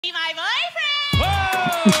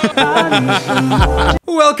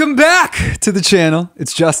Welcome back to the channel.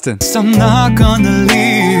 It's Justin. I'm not gonna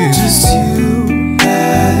leave, just you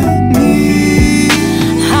and me.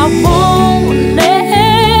 I won't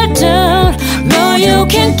let down. No, you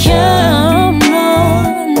can count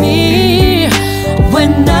on me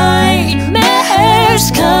when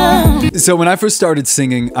nightmares come. So when I first started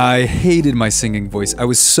singing, I hated my singing voice. I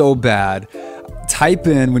was so bad. Type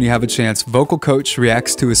in, when you have a chance, vocal coach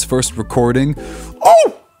reacts to his first recording.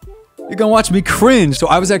 Oh! You're gonna watch me cringe. So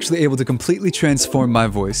I was actually able to completely transform my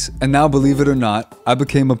voice. And now, believe it or not, I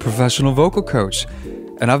became a professional vocal coach.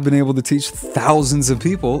 And I've been able to teach thousands of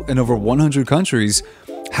people in over 100 countries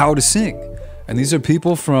how to sing. And these are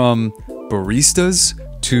people from baristas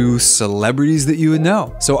to celebrities that you would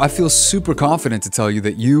know. So I feel super confident to tell you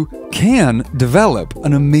that you can develop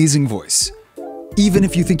an amazing voice. Even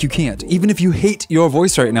if you think you can't, even if you hate your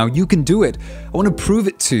voice right now, you can do it. I want to prove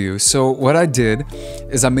it to you. So what I did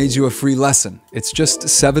is I made you a free lesson. It's just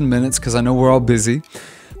 7 minutes because I know we're all busy.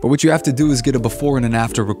 But what you have to do is get a before and an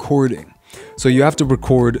after recording. So you have to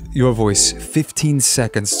record your voice 15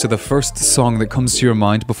 seconds to the first song that comes to your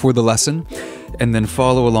mind before the lesson, and then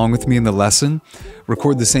follow along with me in the lesson.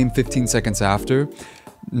 Record the same 15 seconds after.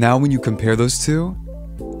 Now when you compare those two,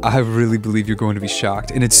 I really believe you're going to be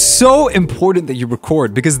shocked. And it's so important that you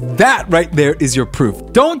record, because that right there is your proof.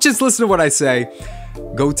 Don't just listen to what I say.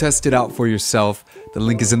 Go test it out for yourself. The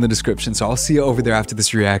link is in the description, so I'll see you over there after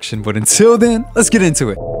this reaction. But until then, let's get into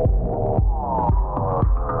it.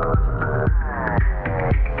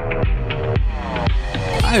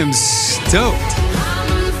 I am stoked.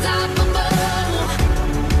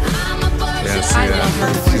 Yeah, see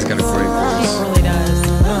that? She's got a great voice. He really does.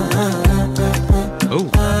 Oh.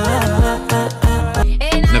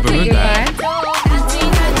 Never heard that.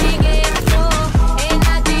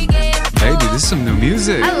 Hey, dude, this is some new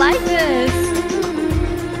music. I like this.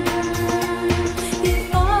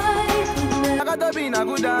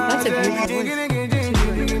 That's a beautiful voice.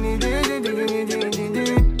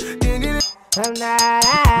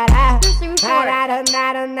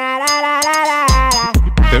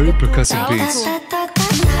 Very percussive beats.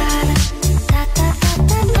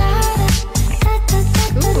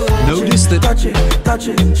 Notice that. Touch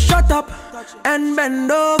it, shut up and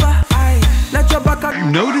bend over. Let your back up.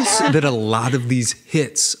 Notice that a lot of these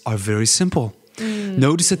hits are very simple.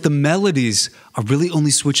 Notice that the melodies are really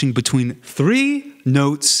only switching between 3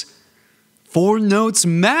 notes, 4 notes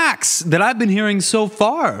max that I've been hearing so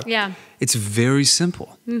far. Yeah. It's very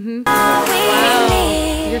simple. Wow.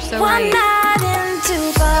 You're so right.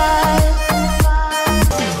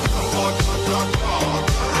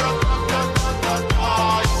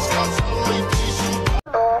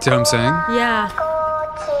 See what I'm saying? Yeah.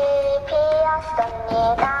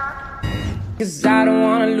 Cause I don't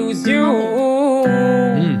wanna lose you.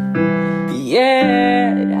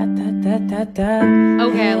 Yeah.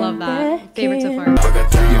 Okay, I love that. Favorite so far.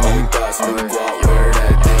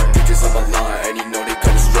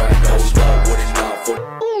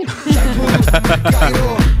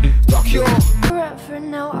 Forever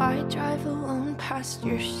now I drive alone past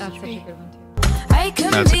your street. That's such a good one too.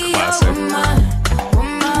 That's a classic.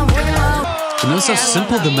 You notice how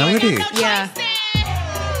simple the melody. Yeah. Hey!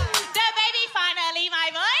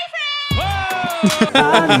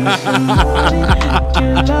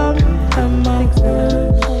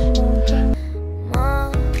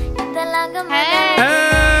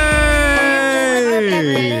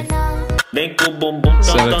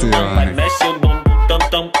 Shout out to you, honey.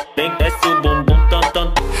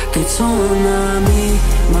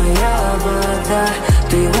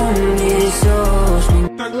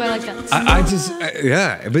 Ooh, I like that. I just,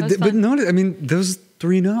 yeah, but notice, I mean, those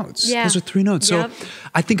 3 notes. Yeah. Those are 3 notes. Yep. So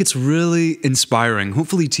I think it's really inspiring,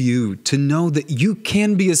 hopefully to you, to know that you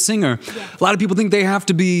can be a singer. Yeah. A lot of people think they have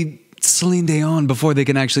to be Celine Dion before they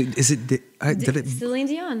can actually, is it, did it? Celine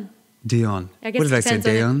Dion. Dion. I guess What did I say,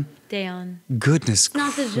 Dion? Dion. Goodness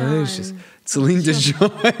Not Dijon. gracious. Celine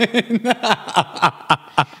Dion.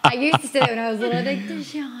 I used to say it when I was little, like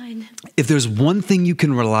Dijon. If there's one thing you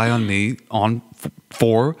can rely on me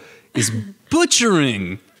for is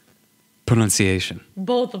butchering pronunciation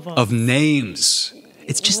Both of us. of names.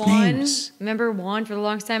 It's just Juan. names. Remember Juan for the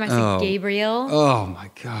longest time? I said Gabriel. Oh my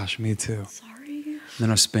gosh, me too. Sorry. Then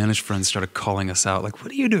our Spanish friends started calling us out, like,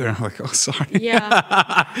 what are you doing? I'm like, oh, sorry.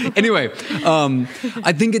 Yeah. Anyway,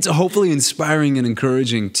 I think it's hopefully inspiring and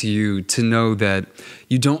encouraging to you to know that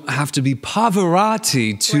you don't have to be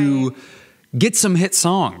Pavarotti to get some hit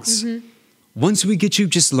songs. Once we get you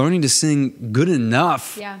just learning to sing good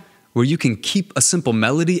enough, Yeah. where you can keep a simple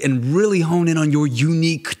melody and really hone in on your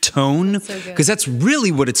unique tone. So good. Because that's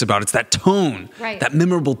really what it's about. It's that tone, Right. that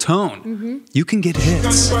memorable tone. You can get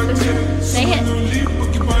hits. Say it.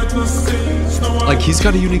 Like he's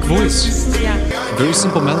got a unique voice. Yeah. Very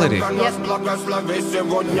simple melody. Yep.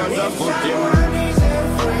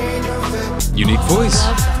 Unique voice.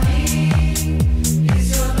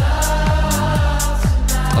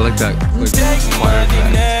 I like that. Like, choir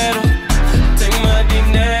guy.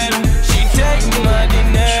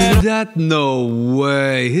 True that? No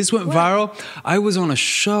way. His went viral. I was on a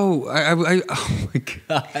show. Oh my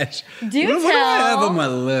gosh. Do what do I have tell. on my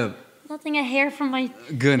lip? Nothing, a hair from my.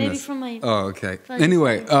 Goodness. Maybe from my. Oh, okay. Fuzzy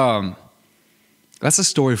Anyway, that's a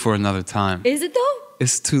story for another time. Is it though?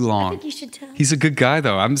 It's too long. I think you should tell. He's a good guy,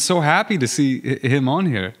 though. I'm so happy to see him on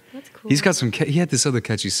here. That's cool. He's got some. He had this other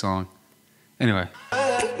catchy song. Anyway,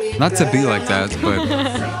 not to be like that, but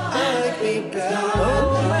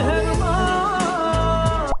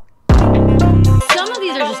Some of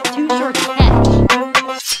these are just too short to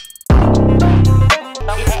catch.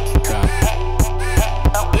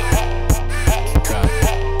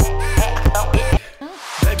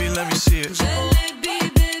 Baby, let me see it.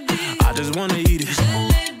 I just wanna eat it.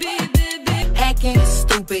 Hacking,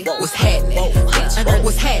 stupid, what's happening? Bitch,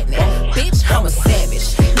 what's happening? Bitch, I'm a savage.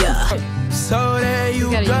 Yeah. So there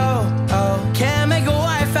you Gotta go. Oh, can't make a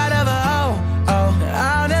wife out of a hoe. Oh,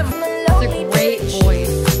 I'll never. It's a great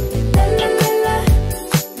voice.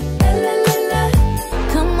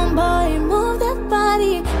 Come on, boy, move that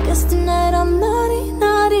body. 'Cause tonight I'm naughty,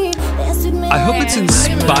 naughty. Dance with me. I hope it's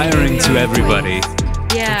inspiring to everybody.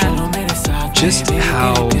 Yeah. Just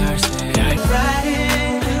how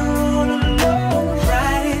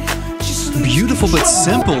beautiful but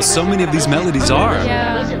simple so many of these melodies are.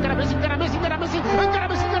 Yeah.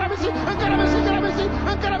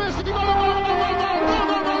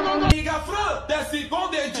 Desce com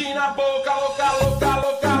o dedinho na boca, louca, louca,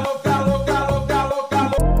 louca, louca, louca, louca,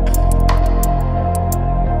 louca.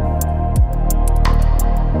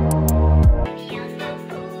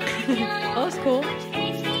 Oh, it's cool.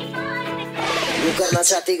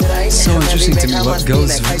 So interesting to me what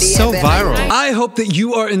goes so viral. I hope that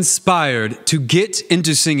you are inspired to get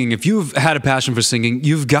into singing. If you've had a passion for singing,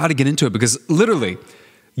 you've got to get into it because literally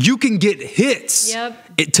you can get hits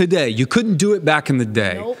today. You couldn't do it back in the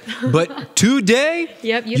day. Nope. But today,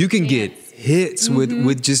 Yep, you can get hits. hits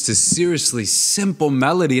with just a seriously simple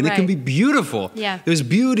melody and it can Right. be beautiful. Yeah. There's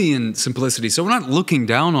beauty in simplicity. So we're not looking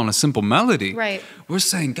down on a simple melody. Right. We're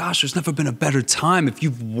saying, gosh, there's never been a better time. If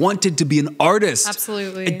you've wanted to be an artist,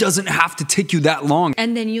 Absolutely. it doesn't have to take you that long.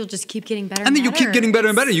 And then you'll just keep getting better. And then you'll keep getting better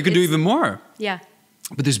and better. You can do It's- even more. Yeah.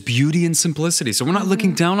 But there's beauty in simplicity. So we're not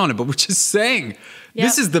looking down on it, but we're just saying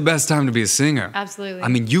this Yep. is the best time to be a singer. Absolutely. I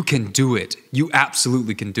mean, you can do it. You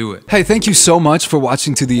absolutely can do it. Hey, thank you so much for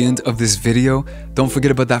watching to the end of this video. Don't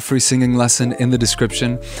forget about that free singing lesson in the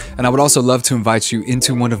description. And I would also love to invite you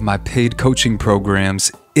into one of my paid coaching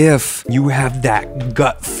programs if you have that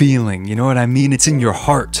gut feeling, you know what I mean? It's in your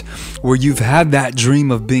heart where you've had that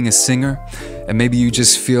dream of being a singer and maybe you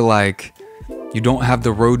just feel like you don't have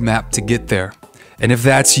the roadmap to get there. And if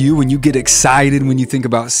that's you and you get excited when you think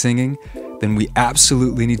about singing, then we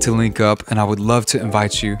absolutely need to link up and I would love to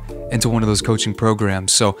invite you into one of those coaching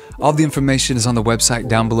programs. So all the information is on the website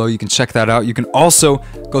down below. You can check that out. You can also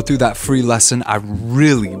go through that free lesson. I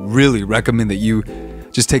really, really recommend that you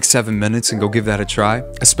just take 7 minutes and go give that a try,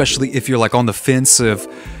 especially if you're like on the fence of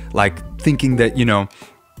like thinking that, you know,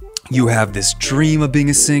 you have this dream of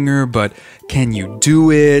being a singer, but can you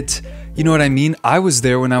do it? You know what I mean? I was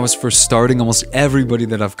there when I was first starting. Almost everybody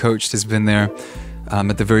that I've coached has been there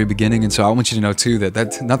at the very beginning. And so I want you to know too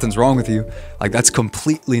that nothing's wrong with you. Like that's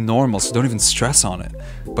completely normal. So don't even stress on it.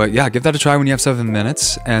 But yeah, give that a try when you have 7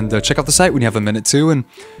 minutes and check out the site when you have a minute too. And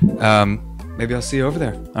maybe I'll see you over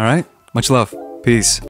there. All right. Much love. Peace.